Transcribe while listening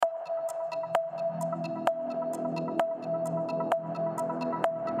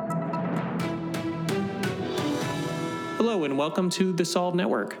Hello and welcome to the Solve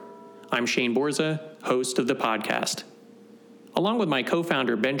Network. I'm Shane Borza, host of the podcast. Along with my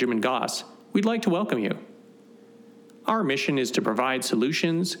co-founder Benjamin Goss, we'd like to welcome you. Our mission is to provide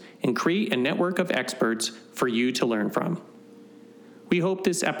solutions and create a network of experts for you to learn from. We hope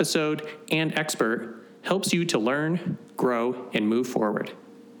this episode and expert helps you to learn, grow, and move forward.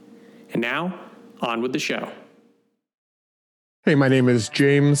 And now, on with the show. Hey, my name is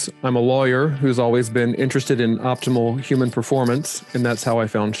James. I'm a lawyer who's always been interested in optimal human performance, and that's how I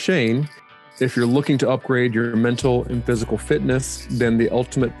found Shane. If you're looking to upgrade your mental and physical fitness, then the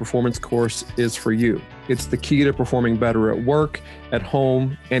Ultimate Performance course is for you. It's the key to performing better at work, at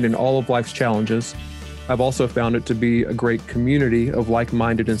home, and in all of life's challenges. I've also found it to be a great community of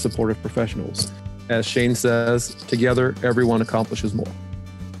like-minded and supportive professionals. As Shane says, together, everyone accomplishes more.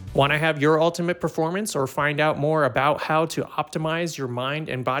 Want to have your ultimate performance or find out more about how to optimize your mind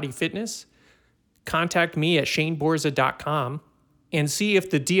and body fitness? Contact me at shaneborza.com and see if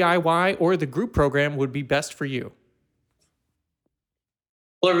the DIY or the group program would be best for you.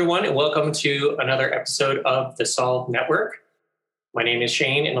 Hello, everyone, and welcome to another episode of the Solve Network. My name is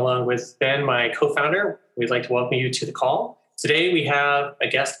Shane, and along with Ben, my co-founder, we'd like to welcome you to the call. Today, we have a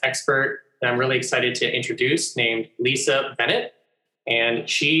guest expert that I'm really excited to introduce named Lisa Bennett. And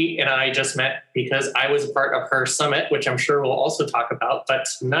she and I just met because I was a part of her summit, which I'm sure we'll also talk about. But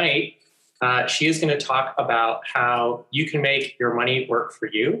tonight, she is going to talk about how you can make your money work for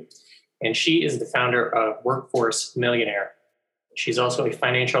you. And she is the founder of Workforce Millionaire. She's also a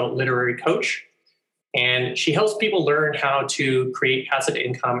financial literary coach. And she helps people learn how to create passive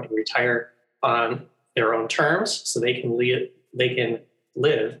income and retire on their own terms so they can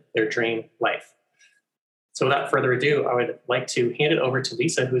live their dream life. So without further ado, I would like to hand it over to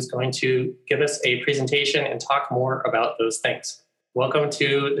Lisa, who's going to give us a presentation and talk more about those things. Welcome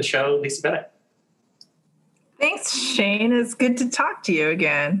to the show, Lisa Bennett. Thanks, Shane. It's good to talk to you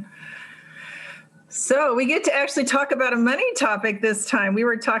again. So we get to actually talk about a money topic this time. We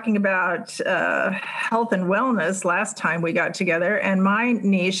were talking about health and wellness last time we got together, and my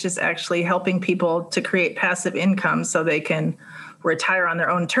niche is actually helping people to create passive income so they can retire on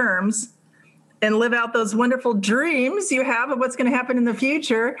their own terms and live out those wonderful dreams you have of what's going to happen in the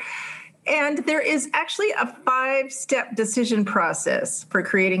future. And there is actually a 5-step decision process for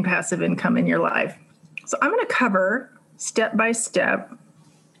creating passive income in your life. So I'm going to cover step by step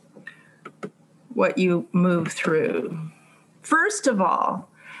what you move through. First of all,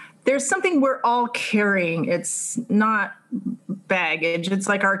 there's something we're all carrying. It's not baggage. It's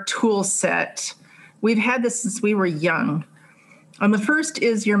like our tool set. We've had this since we were young. And the first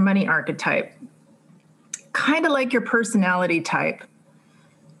is your money archetype. Kind of like your personality type.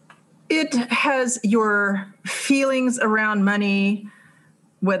 It has your feelings around money,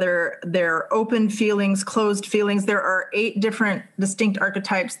 whether they're open feelings, closed feelings. There are 8 different distinct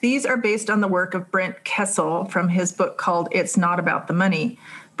archetypes. These are based on the work of Brent Kessel from his book called It's Not About the Money.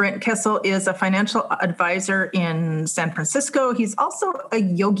 Brent Kessel is a financial advisor in San Francisco. He's also a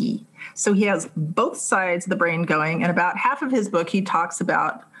yogi. So he has both sides of the brain going. And about half of his book, he talks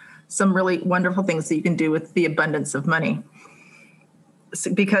about some really wonderful things that you can do with the abundance of money,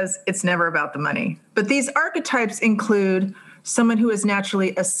 because it's never about the money. But these archetypes include someone who is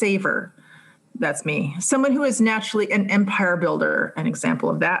naturally a saver. That's me. Someone who is naturally an empire builder. An example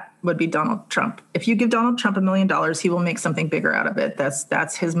of that would be Donald Trump. If you give Donald Trump $1 million, he will make something bigger out of it.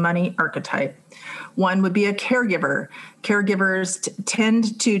 That's his money archetype. One would be a caregiver. Caregivers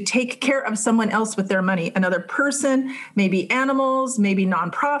tend to take care of someone else with their money. Another person, maybe animals, maybe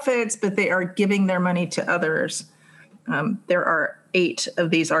nonprofits, but they are giving their money to others. There are 8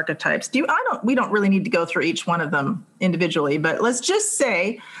 of these archetypes. We don't really need to go through each one of them individually, but let's just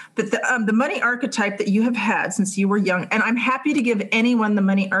say that the money archetype that you have had since you were young, and I'm happy to give anyone the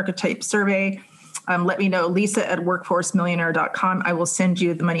money archetype survey. Let me know, Lisa at workforcemillionaire.com. I will send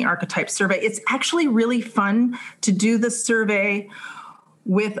you the money archetype survey. It's actually really fun to do the survey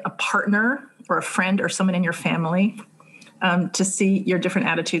with a partner or a friend or someone in your family to see your different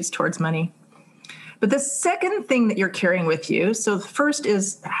attitudes towards money. But the second thing that you're carrying with you, so the first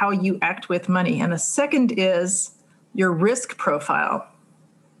is how you act with money, and the second is your risk profile.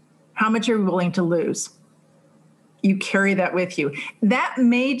 How much are you willing to lose? You carry that with you. That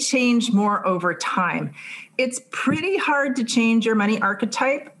may change more over time. It's pretty hard to change your money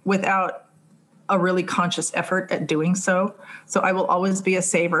archetype without a really conscious effort at doing so. So I will always be a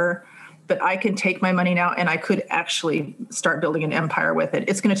saver, but I can take my money now and I could actually start building an empire with it.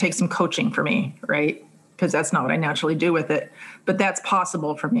 It's going to take some coaching for me, right? Because that's not what I naturally do with it, but that's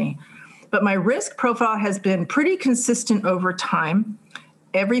possible for me. But my risk profile has been pretty consistent over time.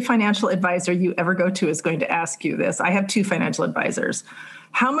 Every financial advisor you ever go to is going to ask you this. I have 2 financial advisors.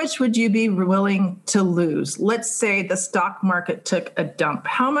 How much would you be willing to lose? Let's say the stock market took a dump.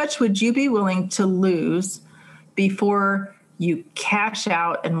 How much would you be willing to lose before you cash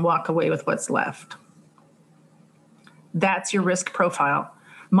out and walk away with what's left? That's your risk profile.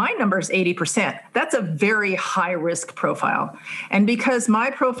 My number is 80%. That's a very high risk profile. And because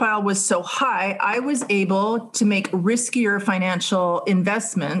my profile was so high, I was able to make riskier financial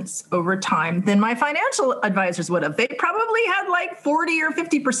investments over time than my financial advisors would have. They probably had like 40 or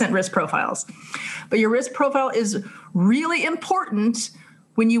 50% risk profiles. But your risk profile is really important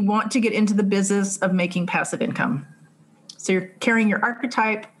when you want to get into the business of making passive income. So you're carrying your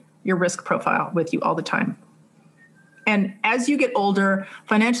archetype, your risk profile with you all the time. And as you get older,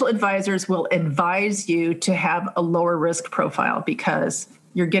 financial advisors will advise you to have a lower risk profile because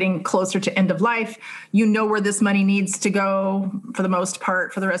you're getting closer to end of life. You know where this money needs to go for the most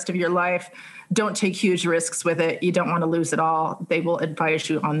part for the rest of your life. Don't take huge risks with it. You don't want to lose it all. They will advise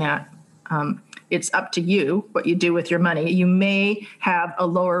you on that. It's up to you what you do with your money. You may have a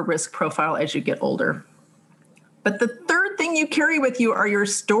lower risk profile as you get older. But the third thing you carry with you are your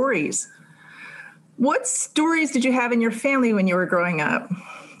stories. What stories did you have in your family when you were growing up?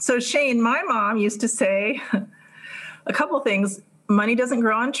 So Shane, my mom used to say a couple things. Money doesn't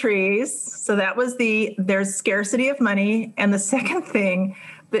grow on trees. So that was there's scarcity of money. And the second thing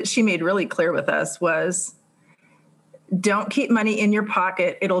that she made really clear with us was, don't keep money in your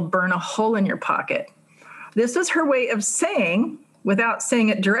pocket. It'll burn a hole in your pocket. This was her way of saying, without saying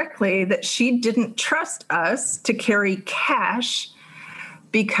it directly, that she didn't trust us to carry cash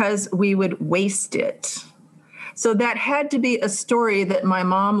because we would waste it. So that had to be a story that my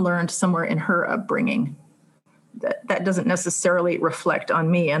mom learned somewhere in her upbringing. That doesn't necessarily reflect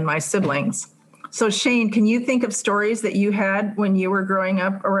on me and my siblings. So Shane, can you think of stories that you had when you were growing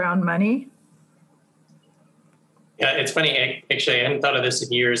up around money? Yeah, it's funny. Actually, I hadn't thought of this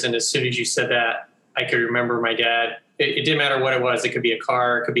in years. And as soon as you said that, I could remember my dad. It didn't matter what it was. It could be a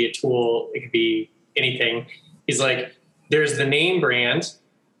car, it could be a tool, it could be anything. He's like, there's the name brand.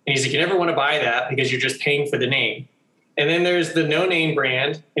 And he's like, you never want to buy that because you're just paying for the name. And then there's the no-name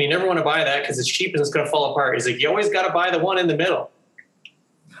brand, and you never want to buy that because it's cheap and it's going to fall apart. He's like, you always got to buy the one in the middle.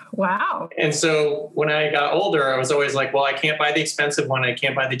 Wow. And so when I got older, I was always like, well, I can't buy the expensive one. I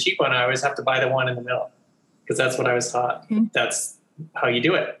can't buy the cheap one. I always have to buy the one in the middle because that's what I was taught. Mm-hmm. That's how you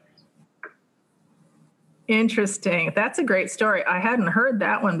do it. Interesting. That's a great story. I hadn't heard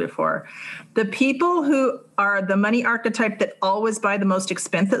that one before. The people who are the money archetype that always buy the most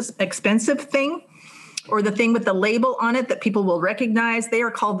expensive thing, or the thing with the label on it that people will recognize, they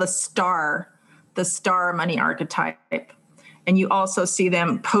are called the star money archetype. And you also see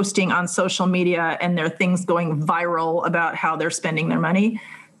them posting on social media and their things going viral about how they're spending their money.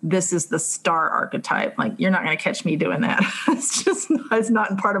 This is the star archetype. Like, you're not going to catch me doing that. It's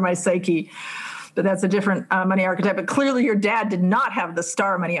not part of my psyche. But that's a different money archetype. But clearly your dad did not have the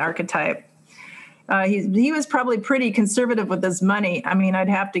star money archetype. He was probably pretty conservative with his money. I mean, I'd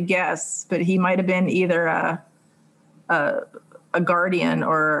have to guess, but he might have been either a guardian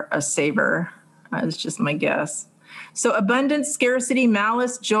or a saver. It's just my guess. So abundance, scarcity,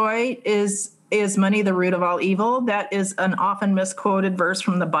 malice, joy is money the root of all evil. That is an often misquoted verse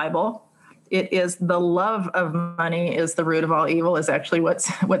from the Bible. It is the love of money is the root of all evil is actually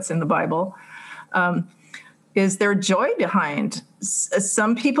what's in the Bible. Is there joy behind?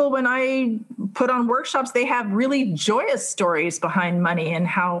 Some people, when I put on workshops, they have really joyous stories behind money and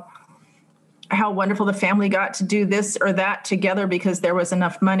how wonderful the family got to do this or that together because there was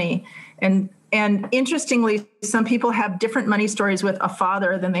enough money. And interestingly, some people have different money stories with a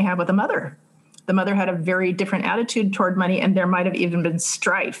father than they have with a mother. The mother had a very different attitude toward money, and there might have even been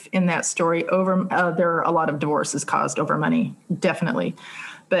strife in that story over. There are a lot of divorces caused over money, definitely.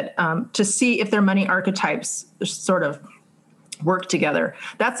 But to see if their money archetypes sort of work together,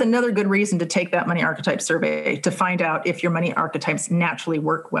 that's another good reason to take that money archetype survey to find out if your money archetypes naturally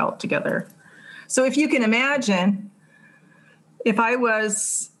work well together. So if you can imagine, if I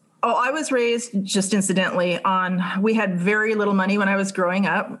was raised just incidentally we had very little money when I was growing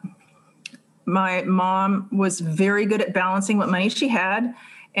up. My mom was very good at balancing what money she had.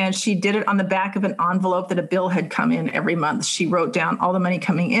 And she did it on the back of an envelope that a bill had come in every month. She wrote down all the money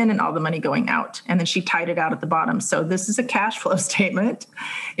coming in and all the money going out. And then she tied it out at the bottom. So this is a cash flow statement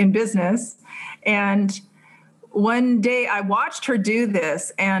in business. And one day I watched her do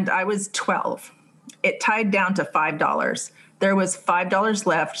this and I was 12. It tied down to $5. There was $5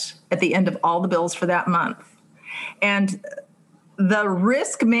 left at the end of all the bills for that month. And the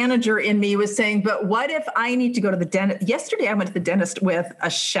risk manager in me was saying, but what if I need to go to the dentist? Yesterday, I went to the dentist with a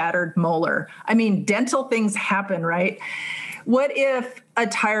shattered molar. I mean, dental things happen, right? What if a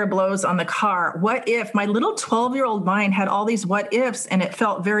tire blows on the car? What if my little 12-year-old mind had all these what ifs, and it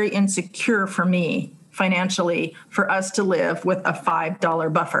felt very insecure for me financially for us to live with a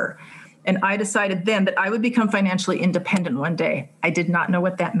 $5 buffer. And I decided then that I would become financially independent one day. I did not know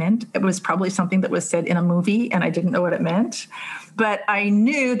what that meant. It was probably something that was said in a movie, and I didn't know what it meant. But I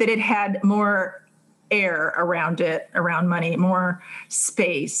knew that it had more air around it, around money, more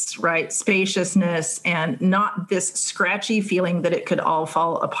space, right? Spaciousness, and not this scratchy feeling that it could all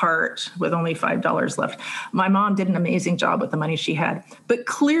fall apart with only $5 left. My mom did an amazing job with the money she had. But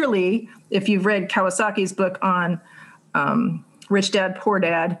clearly, if you've read Kawasaki's book on Rich Dad, Poor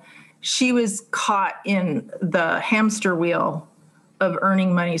Dad, she was caught in the hamster wheel of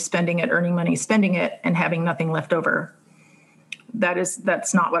earning money, spending it, and having nothing left over.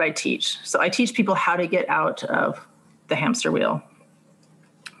 That's not what I teach. So I teach people how to get out of the hamster wheel.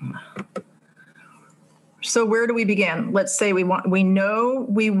 So where do we begin? Let's say we know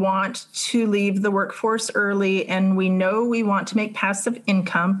we want to leave the workforce early, and we know we want to make passive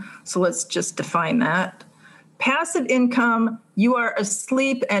income. So let's just define that. Passive income, you are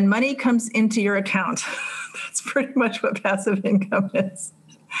asleep and money comes into your account. That's pretty much what passive income is.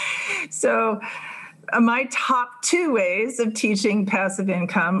 So my top two ways of teaching passive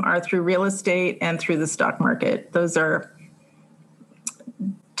income are through real estate and through the stock market. Those are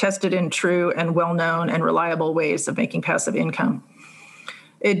tested and true and well-known and reliable ways of making passive income.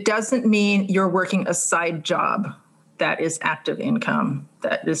 It doesn't mean you're working a side job that is active income,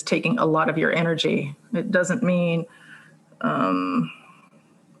 that is taking a lot of your energy. It doesn't mean,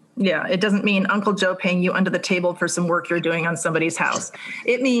 it doesn't mean Uncle Joe paying you under the table for some work you're doing on somebody's house.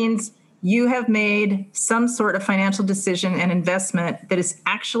 It means you have made some sort of financial decision and investment that is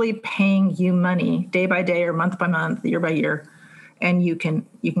actually paying you money day by day or month by month, year by year, and you can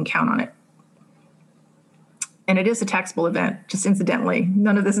count on it. And it is a taxable event, just incidentally.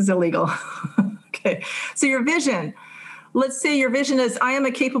 None of this is illegal. Okay, so your vision. Let's say your vision is, I am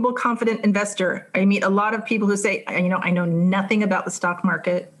a capable, confident investor. I meet a lot of people who say, I know nothing about the stock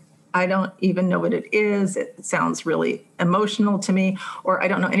market. I don't even know what it is. It sounds really emotional to me. Or I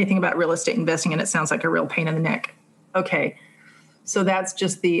don't know anything about real estate investing, and it sounds like a real pain in the neck. Okay, so that's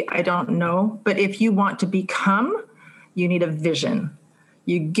just I don't know. But if you want to become, you need a vision.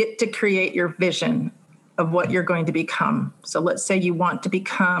 You get to create your vision of what you're going to become. So let's say you want to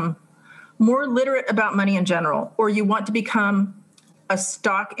become more literate about money in general, or you want to become a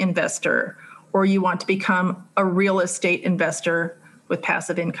stock investor, or you want to become a real estate investor with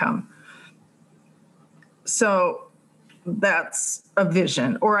passive income. So that's a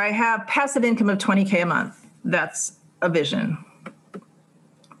vision. Or I have passive income of $20K a month. That's a vision.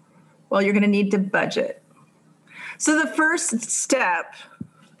 Well, you're going to need to budget. So the first step,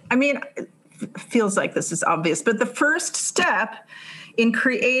 it feels like this is obvious, but the first step in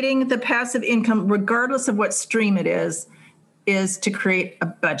creating the passive income, regardless of what stream it is to create a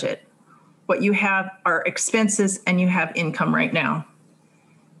budget. What you have are expenses and you have income right now.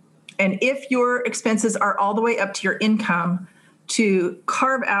 And if your expenses are all the way up to your income, to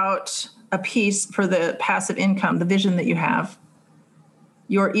carve out a piece for the passive income, the vision that you have,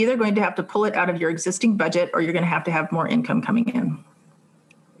 you're either going to have to pull it out of your existing budget or you're going to have more income coming in.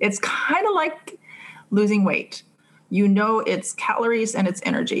 It's kind of like losing weight. It's calories and it's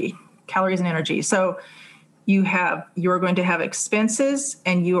energy, So you're going to have expenses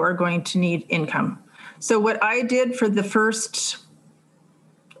and you are going to need income. So what I did for the first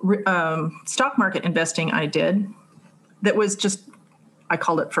stock market investing I did, that was just, I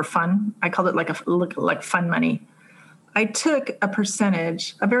called it for fun. I called it like fun money. I took a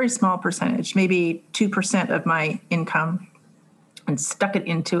percentage, a very small percentage, maybe 2% of my income, and stuck it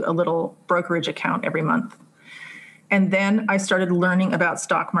into a little brokerage account every month. And then I started learning about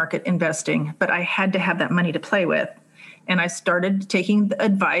stock market investing, but I had to have that money to play with. And I started taking the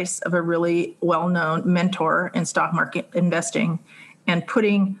advice of a really well-known mentor in stock market investing and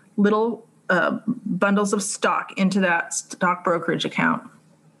putting little bundles of stock into that stock brokerage account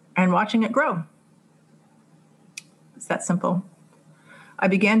and watching it grow. It's that simple. I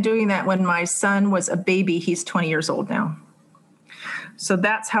began doing that when my son was a baby. He's 20 years old now. So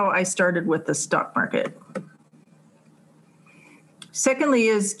that's how I started with the stock market. Secondly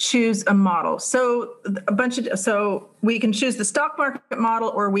is choose a model. So we can choose the stock market model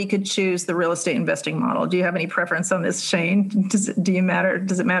or we could choose the real estate investing model. Do you have any preference on this, Shane? Does it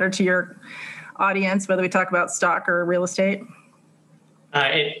matter to your audience whether we talk about stock or real estate?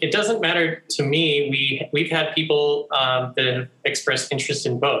 It doesn't matter to me. We've had people that have expressed interest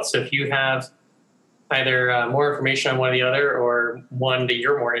in both. So if you have either more information on one or the other, or one that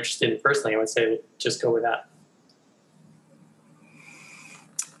you're more interested in personally, I would say just go with that.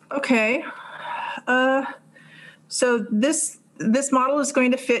 Okay. So this model is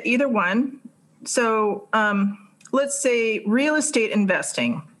going to fit either one. So let's say real estate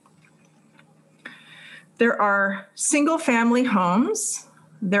investing. There are single-family homes.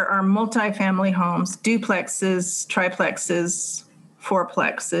 There are multifamily homes, duplexes, triplexes,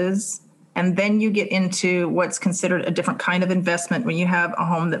 fourplexes. And then you get into what's considered a different kind of investment when you have a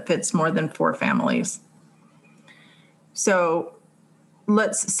home that fits more than 4 families. So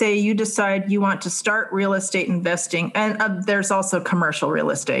let's say you decide you want to start real estate investing, and there's also commercial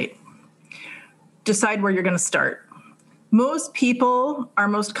real estate. Decide where you're going to start. Most people are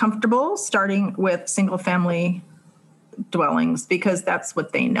most comfortable starting with single-family dwellings because that's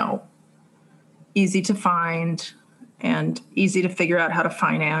what they know. Easy to find and easy to figure out how to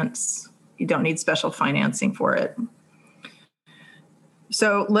finance. You don't need special financing for it.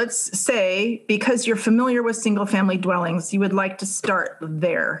 So let's say, because you're familiar with single-family dwellings, you would like to start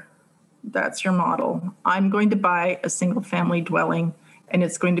there. That's your model. I'm going to buy a single-family dwelling, and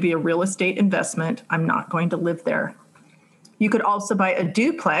it's going to be a real estate investment. I'm not going to live there. You could also buy a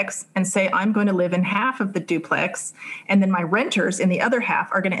duplex and say, I'm going to live in half of the duplex, and then my renters in the other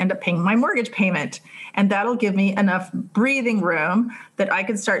half are going to end up paying my mortgage payment. And that'll give me enough breathing room that I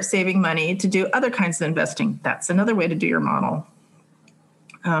can start saving money to do other kinds of investing. That's another way to do your model.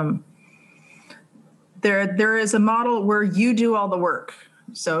 There is a model where you do all the work.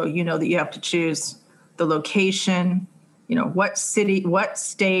 So you know that you have to choose the location, what city, what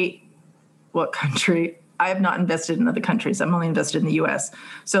state, what country. I have not invested in other countries. I'm only invested in the US.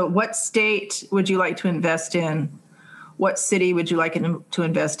 So what state would you like to invest in? What city would you like to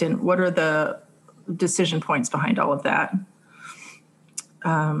invest in? What are the decision points behind all of that?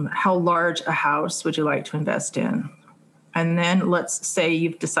 How large a house would you like to invest in? And then let's say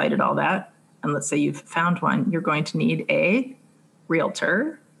you've decided all that, and let's say you've found one. You're going to need a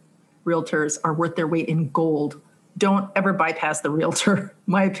realtor. Realtors are worth their weight in gold. Don't ever bypass the realtor,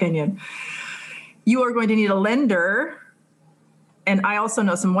 my opinion. You are going to need a lender. And I also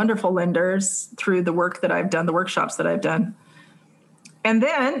know some wonderful lenders through the work that I've done, the workshops that I've done. And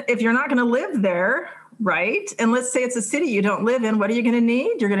then if you're not going to live there, right? And let's say it's a city you don't live in, what are you going to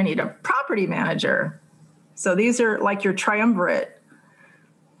need? You're going to need a property manager. So these are like your triumvirate.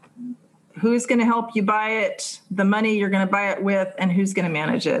 Who's going to help you buy it, the money you're going to buy it with, and who's going to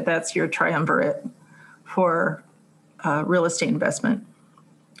manage it? That's your triumvirate for real estate investment.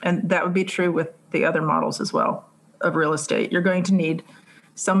 And that would be true with the other models as well of real estate. You're going to need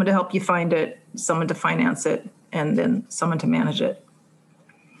someone to help you find it, someone to finance it, and then someone to manage it.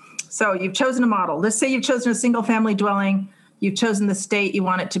 So you've chosen a model. Let's say you've chosen a single family dwelling. You've chosen the state you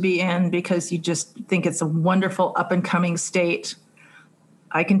want it to be in because you just think it's a wonderful up and coming state.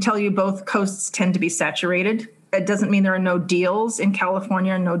 I can tell you both coasts tend to be saturated. It doesn't mean there are no deals in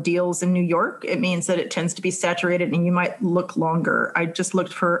California, no deals in New York. It means that it tends to be saturated and you might look longer. I just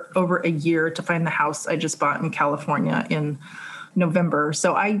looked for over a year to find the house I just bought in California in November.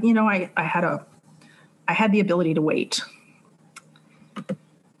 So I had the ability to wait.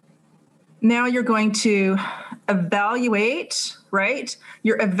 Now you're going to evaluate, right?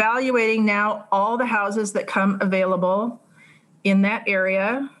 You're evaluating now all the houses that come available in that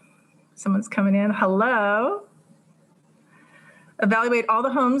area. Someone's coming in. Hello. Evaluate all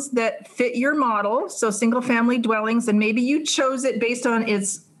the homes that fit your model, so single-family dwellings, and maybe you chose it based on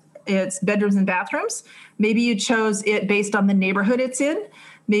its bedrooms and bathrooms. Maybe you chose it based on the neighborhood it's in.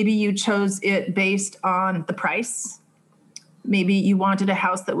 Maybe you chose it based on the price. Maybe you wanted a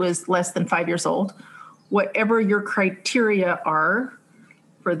house that was less than 5 years old. Whatever your criteria are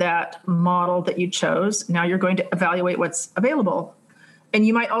for that model that you chose, now you're going to evaluate what's available. And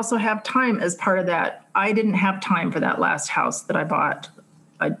you might also have time as part of that. I didn't have time for that last house that I bought.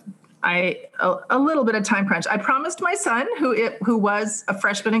 A little bit of time crunch. I promised my son, who was a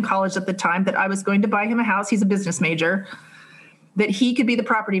freshman in college at the time, that I was going to buy him a house. He's a business major, that he could be the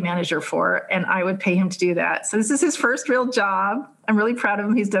property manager for, and I would pay him to do that. So this is his first real job. I'm really proud of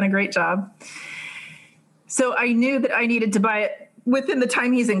him. He's done a great job. So I knew that I needed to buy it within the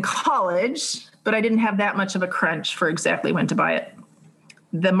time he's in college, but I didn't have that much of a crunch for exactly when to buy it.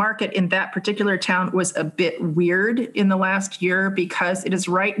 The market in that particular town was a bit weird in the last year because it is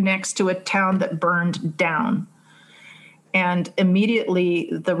right next to a town that burned down. And immediately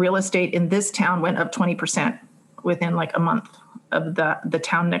the real estate in this town went up 20% within like a month of the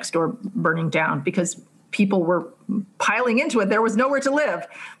town next door burning down, because people were piling into it. There was nowhere to live.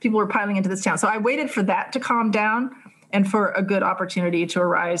 People were piling into this town. So I waited for that to calm down and for a good opportunity to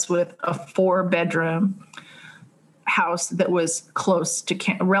arise with a 4-bedroom house that was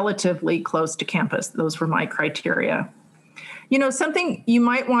relatively close to campus. Those were my criteria. Something you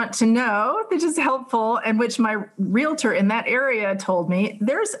might want to know that is helpful, and which my realtor in that area told me,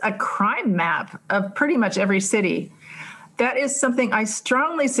 there's a crime map of pretty much every city. That is something I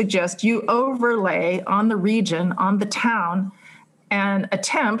strongly suggest you overlay on the region, on the town, and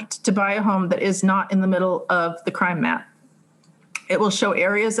attempt to buy a home that is not in the middle of the crime map. It will show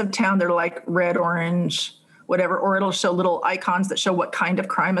areas of town that are like red, orange, whatever, or it'll show little icons that show what kind of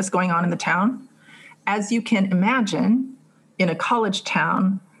crime is going on in the town. As you can imagine, in a college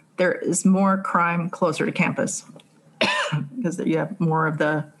town, there is more crime closer to campus because you have more of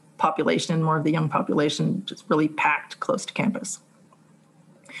the population, more of the young population just really packed close to campus.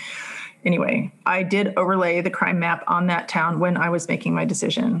 Anyway, I did overlay the crime map on that town when I was making my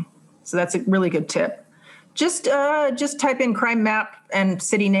decision. So that's a really good tip. Just type in crime map and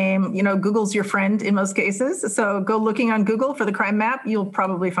city name. Google's your friend in most cases. So go looking on Google for the crime map. You'll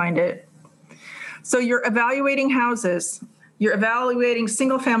probably find it. So you're evaluating houses. You're evaluating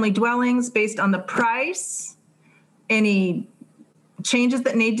single family dwellings based on the price, any changes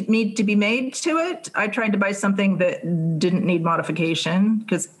that need to be made to it. I tried to buy something that didn't need modification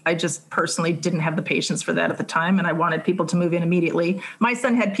because I just personally didn't have the patience for that at the time, and I wanted people to move in immediately. My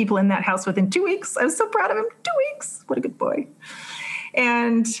son had people in that house within 2 weeks. I was so proud of him. 2 weeks. What a good boy.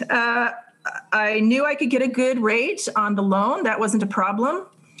 And I knew I could get a good rate on the loan. That wasn't a problem.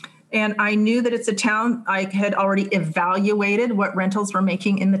 And I knew that it's a town. I had already evaluated what rentals were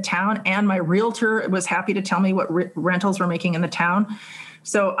making in the town, and my realtor was happy to tell me what rentals were making in the town.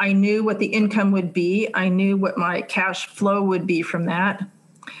 So I knew what the income would be. I knew what my cash flow would be from that.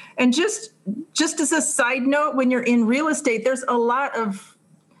 And just as a side note, when you're in real estate, there's a lot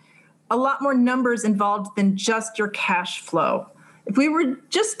more numbers involved than just your cash flow. If we were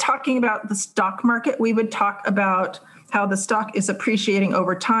just talking about the stock market, we would talk about how the stock is appreciating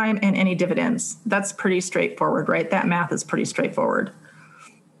over time and any dividends. That's pretty straightforward, right? That math is pretty straightforward.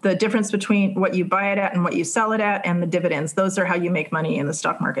 The difference between what you buy it at and what you sell it at and the dividends, those are how you make money in the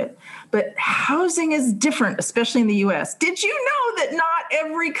stock market. But housing is different, especially in the US. Did you know that not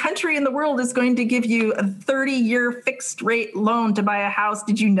every country in the world is going to give you a 30-year fixed rate loan to buy a house?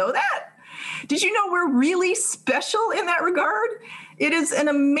 Did you know that? Did you know we're really special in that regard? It is an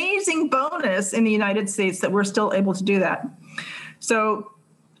amazing bonus in the United States that we're still able to do that. So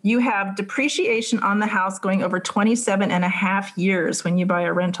you have depreciation on the house going over 27 and a half years when you buy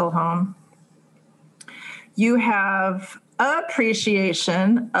a rental home. You have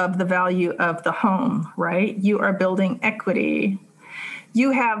appreciation of the value of the home, right? You are building equity. You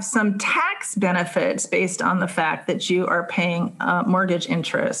have some tax benefits based on the fact that you are paying mortgage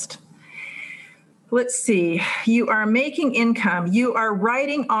interest. Let's see, you are making income. You are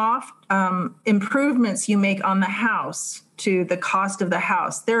writing off improvements you make on the house to the cost of the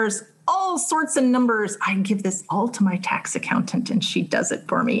house. There's all sorts of numbers. I give this all to my tax accountant and she does it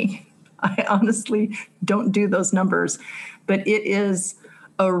for me. I honestly don't do those numbers, but it is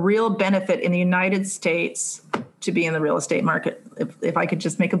a real benefit in the United States to be in the real estate market. If I could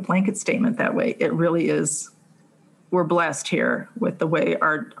just make a blanket statement that way, it really is. We're blessed here with the way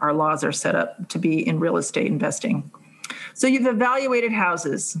our laws are set up to be in real estate investing. So you've evaluated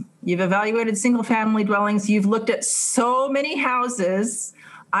houses. You've evaluated single family dwellings. You've looked at so many houses.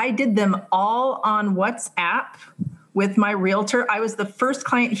 I did them all on WhatsApp with my realtor. I was the first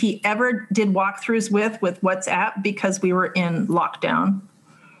client he ever did walkthroughs with WhatsApp because we were in lockdown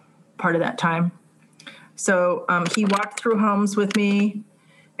part of that time. So he walked through homes with me.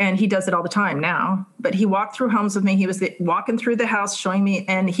 And he does it all the time now, but he walked through homes with me. He was walking through the house, showing me,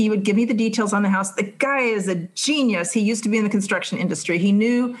 and he would give me the details on the house. The guy is a genius. He used to be in the construction industry. He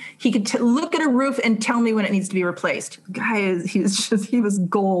knew he could look at a roof and tell me when it needs to be replaced. The guy he was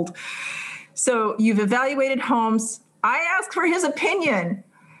gold. So you've evaluated homes. I asked for his opinion.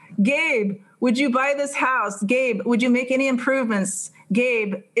 Gabe, would you buy this house? Gabe, would you make any improvements?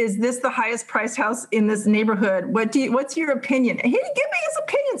 Gabe, is this the highest priced house in this neighborhood? What's your opinion? And he didn't give me his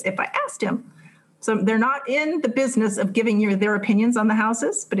opinions if I asked him. So they're not in the business of giving you their opinions on the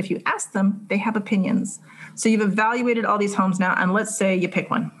houses, but if you ask them, they have opinions. So you've evaluated all these homes now, and let's say you pick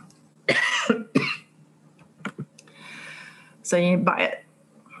one. So you buy it.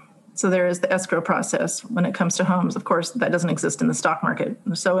 So there is the escrow process when it comes to homes. Of course, that doesn't exist in the stock market.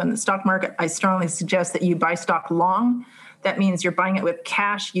 So in the stock market, I strongly suggest that you buy stock long. That means you're buying it with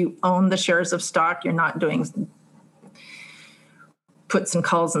cash. You own the shares of stock. You're not doing puts and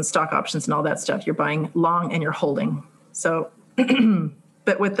calls and stock options and all that stuff. You're buying long and you're holding. So,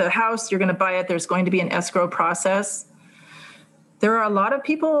 but with the house, you're going to buy it. There's going to be an escrow process. There are a lot of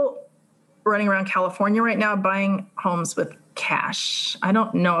people running around California right now buying homes with cash. I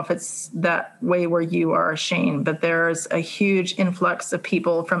don't know if it's that way where you are, Shane, but there's a huge influx of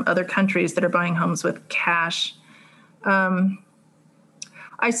people from other countries that are buying homes with cash.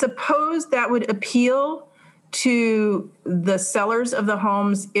 I suppose that would appeal to the sellers of the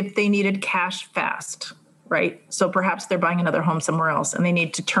homes if they needed cash fast, right? So perhaps they're buying another home somewhere else and they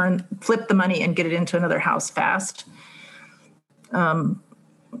need to flip the money and get it into another house fast.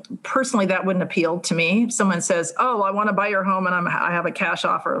 Personally, that wouldn't appeal to me. If someone says, "Oh, I want to buy your home and I have a cash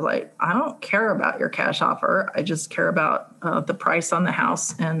offer," like, I don't care about your cash offer. I just care about the price on the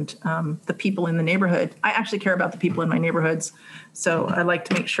house and the people in the neighborhood. I actually care about the people in my neighborhoods. So I like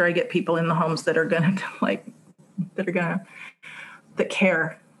to make sure I get people in the homes that are going to that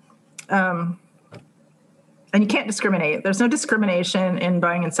care. And you can't discriminate. There's no discrimination in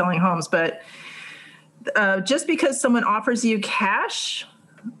buying and selling homes, but just because someone offers you cash,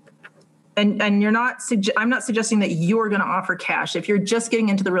 and I'm not suggesting that you're going to offer cash. If you're just getting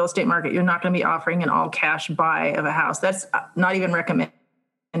into the real estate market, you're not going to be offering an all cash buy of a house. That's not even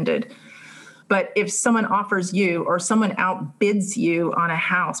recommended. But if someone offers you or someone outbids you on a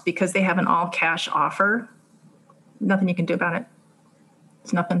house because they have an all cash offer, nothing you can do about it.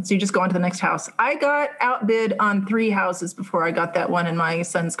 It's nothing. So you just go on to the next house. I got outbid on 3 houses before I got that one in my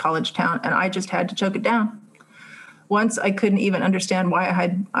son's college town, and I just had to choke it down. Once I couldn't even understand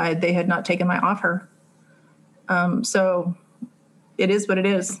why they had not taken my offer. So it is what it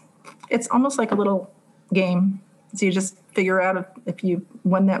is. It's almost like a little game. So you just figure out if you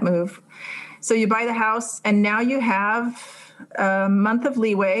won that move. So you buy the house, and now you have a month of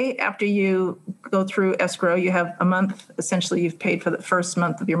leeway after you go through escrow. You have a month, essentially you've paid for the first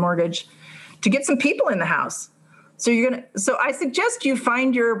month of your mortgage to get some people in the house. So I suggest you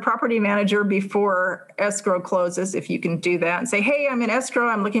find your property manager before escrow closes, if you can do that, and say, "Hey, I'm in escrow.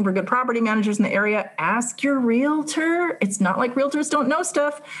 I'm looking for good property managers in the area." Ask your realtor. It's not like realtors don't know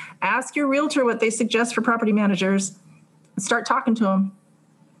stuff. Ask your realtor what they suggest for property managers and start talking to them.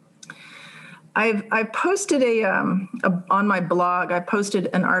 I've posted on my blog, I posted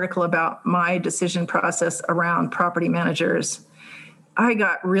an article about my decision process around property managers. I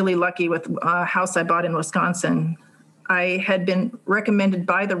got really lucky with a house I bought in Wisconsin. I had been recommended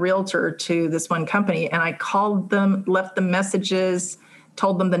by the realtor to this one company, and I called them, left them messages,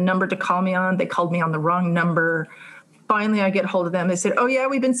 told them the number to call me on. They called me on the wrong number. Finally, I get hold of them. They said, "Oh, yeah,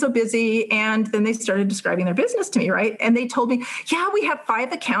 we've been so busy." And then they started describing their business to me, right? And they told me, "Yeah, we have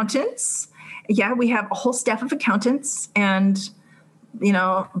 5 accountants. Yeah, we have a whole staff of accountants and,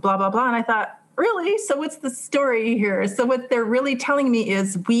 blah, blah, blah." And I thought, really? So what's the story here? So what they're really telling me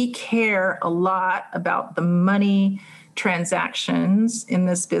is we care a lot about the money transactions in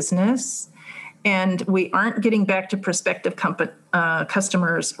this business, and we aren't getting back to prospective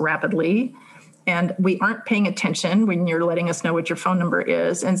customers rapidly, and we aren't paying attention when you're letting us know what your phone number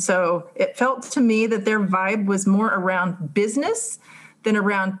is. And so it felt to me that their vibe was more around business than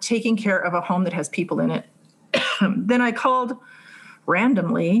around taking care of a home that has people in it. Then I called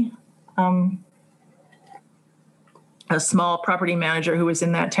randomly a small property manager who was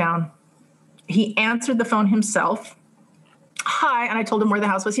in that town. He answered the phone himself. "Hi," and I told him where the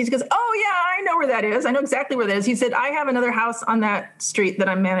house was. He goes, "Oh, yeah, I know where that is. I know exactly where that is." He said, "I have another house on that street that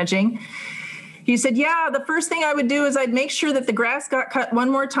I'm managing." He said, "Yeah, the first thing I would do is I'd make sure that the grass got cut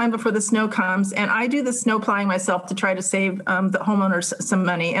one more time before the snow comes. And I do the snow plowing myself to try to save the homeowners some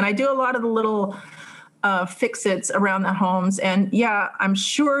money. And I do a lot of the little fix-its around the homes. And yeah, I'm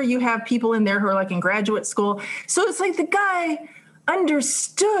sure you have people in there who are like in graduate school." So it's like the guy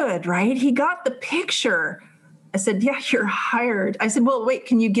understood, right? He got the picture. I said, "Yeah, you're hired." I said, "Well, wait,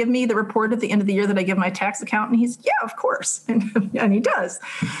 can you give me the report at the end of the year that I give my tax accountant?" He's, "Yeah, of course." And he does.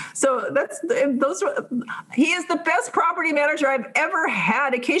 So he is the best property manager I've ever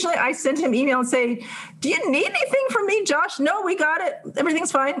had. Occasionally I send him email and say, "Do you need anything from me, Josh?" "No, we got it.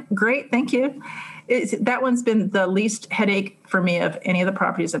 Everything's fine." "Great, thank you." That one's been the least headache for me of any of the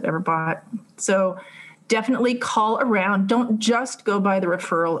properties I've ever bought. So definitely call around. Don't just go by the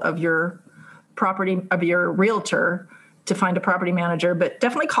referral of your realtor to find a property manager, but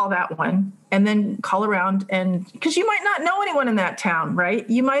definitely call that one and then call around, and because you might not know anyone in that town, right?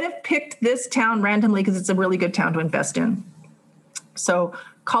 You might have picked this town randomly because it's a really good town to invest in. So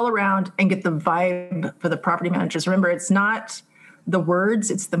call around and get the vibe for the property managers. Remember, it's not the words,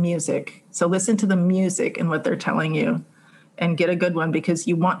 it's the music. So listen to the music and what they're telling you and get a good one because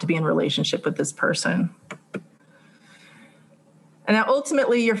you want to be in relationship with this person. And now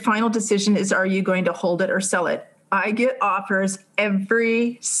ultimately, your final decision is, are you going to hold it or sell it? I get offers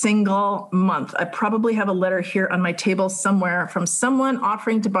every single month. I probably have a letter here on my table somewhere from someone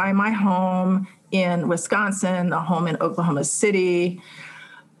offering to buy my home in Wisconsin, a home in Oklahoma City.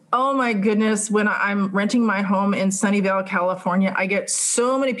 Oh my goodness, when I'm renting my home in Sunnyvale, California, I get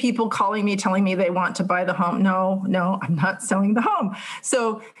so many people calling me, telling me they want to buy the home. No, I'm not selling the home.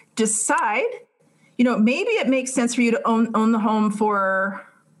 So decide, maybe it makes sense for you to own the home for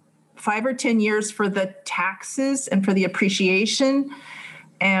 5 or 10 years for the taxes and for the appreciation.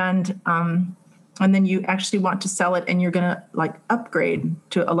 And then you actually want to sell it and you're going to upgrade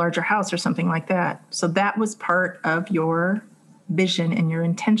to a larger house or something like that. So that was part of your vision and your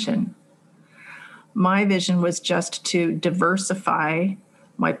intention. My vision was just to diversify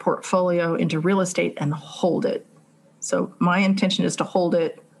my portfolio into real estate and hold it. So my intention is to hold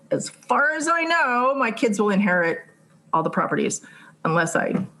it. As far as I know, my kids will inherit all the properties unless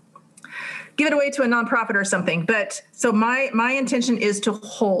I give it away to a nonprofit or something. But so my intention is to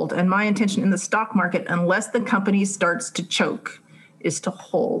hold, and my intention in the stock market, unless the company starts to choke, is to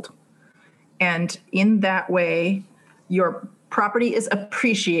hold. And in that way, your property is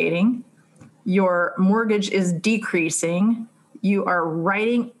appreciating, your mortgage is decreasing, you are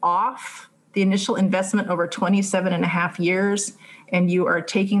writing off the initial investment over 27 and a half years, and you are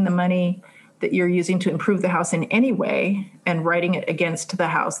taking the money that you're using to improve the house in any way and writing it against the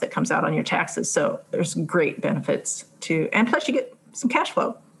house that comes out on your taxes. So there's great benefits and plus you get some cash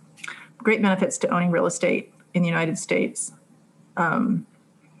flow. Great benefits to owning real estate in the United States.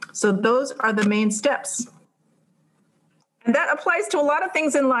 So those are the main steps. And that applies to a lot of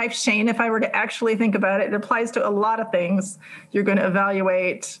things in life, Shane. If I were to actually think about it, it applies to a lot of things. You're going to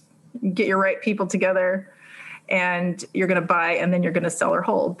evaluate, get your right people together, and you're going to buy, and then you're going to sell or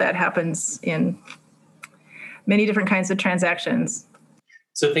hold. That happens in many different kinds of transactions.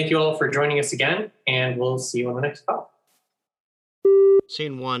 So thank you all for joining us again, and we'll see you on the next call.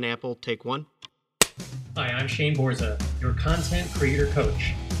 Scene 1, Apple, take 1. Hi, I'm Shane Borza, your content creator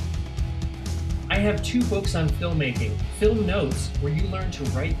coach. I have 2 books on filmmaking, Film Notes, where you learn to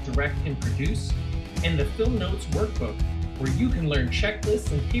write, direct, and produce, and the Film Notes Workbook, where you can learn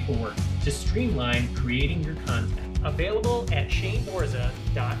checklists and paperwork to streamline creating your content. Available at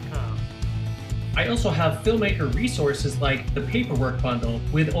shaneborza.com. I also have filmmaker resources like the Paperwork Bundle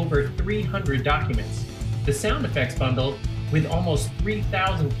with over 300 documents, the Sound Effects Bundle with almost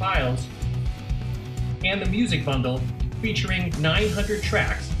 3,000 files, and the Music Bundle featuring 900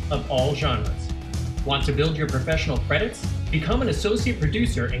 tracks of all genres. Want to build your professional credits? Become an associate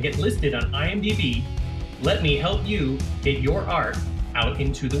producer and get listed on IMDb. Let me help you get your art out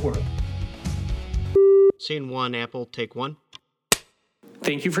into the world. Scene 1, Apple, take 1.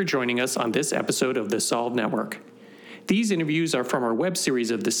 Thank you for joining us on this episode of the Solve Network. These interviews are from our web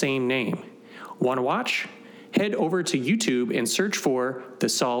series of the same name. Want to watch? Head over to YouTube and search for the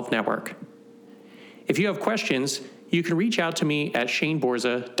Solve Network. If you have questions, you can reach out to me at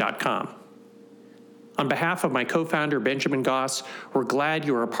shaneborza.com. On behalf of my co-founder, Benjamin Goss, we're glad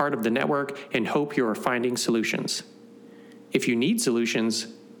you are a part of the network and hope you are finding solutions. If you need solutions,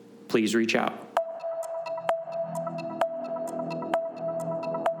 please reach out.